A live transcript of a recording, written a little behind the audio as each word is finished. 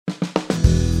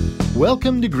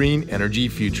Welcome to Green Energy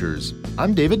Futures.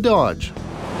 I'm David Dodge.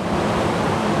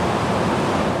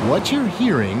 What you're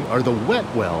hearing are the wet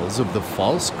wells of the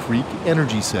False Creek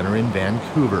Energy Center in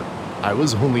Vancouver. I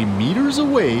was only meters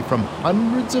away from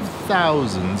hundreds of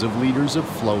thousands of liters of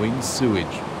flowing sewage.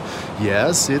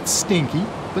 Yes, it's stinky,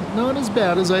 but not as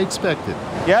bad as I expected.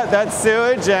 Yeah, that's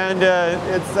sewage, and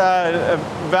it's a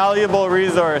valuable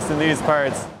resource in these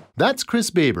parts. That's Chris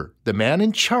Baber, the man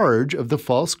in charge of the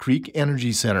False Creek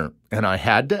Energy Center. And I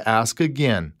had to ask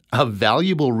again, a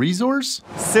valuable resource?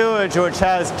 Sewage, which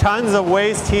has tons of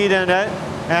waste heat in it,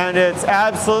 and it's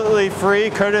absolutely free,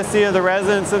 courtesy of the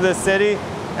residents of the city.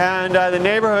 And the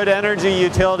neighborhood energy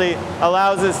utility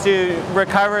allows us to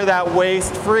recover that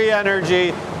waste-free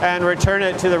energy and return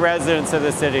it to the residents of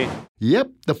the city.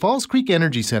 Yep, the False Creek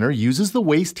Energy Center uses the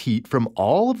waste heat from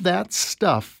all of that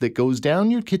stuff that goes down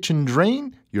your kitchen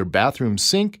drain, your bathroom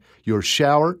sink, your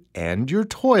shower, and your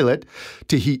toilet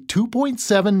to heat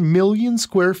 2.7 million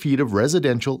square feet of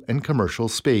residential and commercial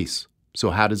space. So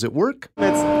how does it work?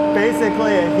 It's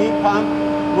basically a heat pump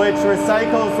which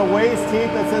recycles the waste heat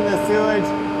that's in the sewage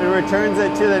and returns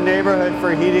it to the neighborhood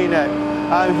for heating it.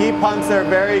 Heat pumps are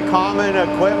very common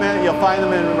equipment. You'll find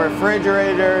them in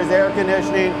refrigerators, air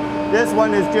conditioning. This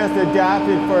one is just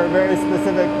adapted for a very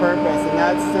specific purpose, and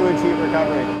that's sewage heat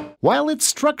recovery. While it's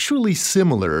structurally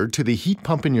similar to the heat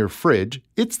pump in your fridge,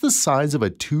 it's the size of a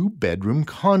 2-bedroom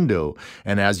condo,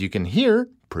 and as you can hear,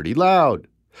 pretty loud.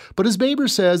 But as Baber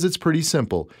says, it's pretty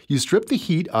simple. You strip the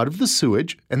heat out of the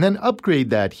sewage and then upgrade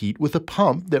that heat with a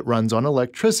pump that runs on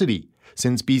electricity.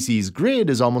 Since BC's grid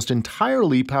is almost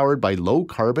entirely powered by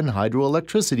low-carbon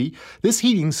hydroelectricity, this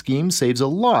heating scheme saves a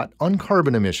lot on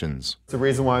carbon emissions. The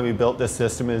reason why we built this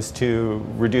system is to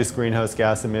reduce greenhouse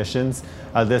gas emissions.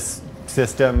 This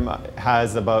system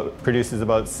produces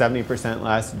about 70%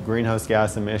 less greenhouse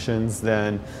gas emissions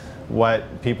than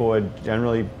what people would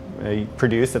generally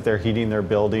produce if they're heating their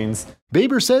buildings.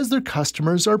 Baber says their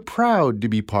customers are proud to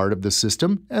be part of the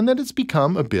system and that it's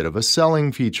become a bit of a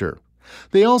selling feature.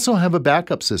 They also have a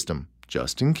backup system,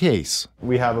 just in case.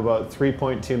 We have about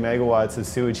 3.2 megawatts of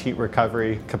sewage heat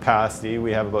recovery capacity.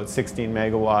 We have about 16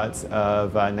 megawatts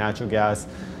of natural gas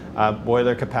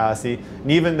boiler capacity. And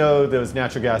even though those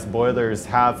natural gas boilers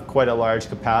have quite a large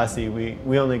capacity,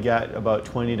 we only get about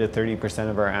 20 to 30%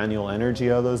 of our annual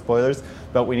energy out of those boilers.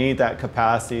 But we need that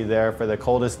capacity there for the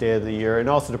coldest day of the year and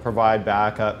also to provide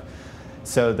backup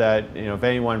so that if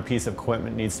any one piece of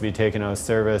equipment needs to be taken out of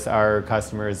service, our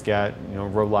customers get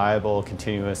reliable,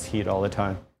 continuous heat all the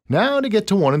time. Now to get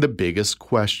to one of the biggest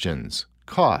questions,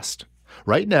 cost.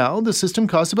 Right now, the system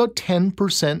costs about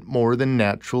 10% more than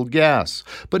natural gas,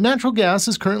 but natural gas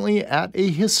is currently at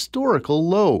a historical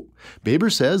low.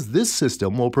 Baber says this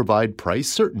system will provide price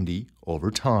certainty over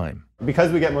time.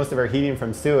 Because we get most of our heating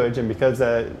from sewage, and because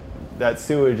that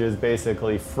sewage is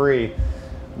basically free,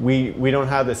 we don't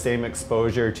have the same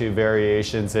exposure to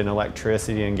variations in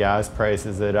electricity and gas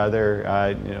prices that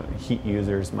other heat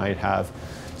users might have.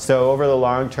 So over the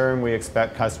long term, we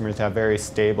expect customers to have very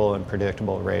stable and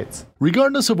predictable rates.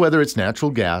 Regardless of whether it's natural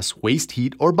gas, waste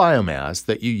heat, or biomass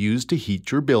that you use to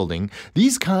heat your building,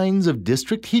 these kinds of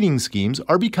district heating schemes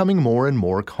are becoming more and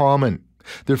more common.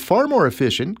 They're far more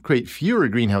efficient, create fewer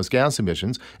greenhouse gas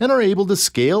emissions, and are able to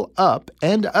scale up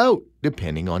and out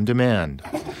depending on demand.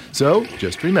 So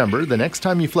just remember, the next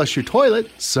time you flush your toilet,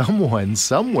 someone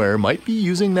somewhere might be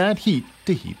using that heat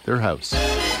to heat their house.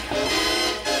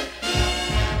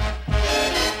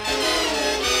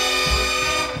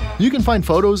 You can find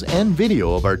photos and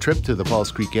video of our trip to the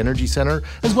False Creek Energy Center,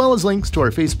 as well as links to our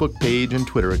Facebook page and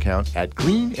Twitter account at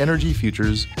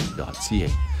greenenergyfutures.ca.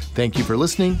 Thank you for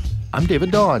listening. I'm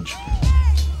David Dodge.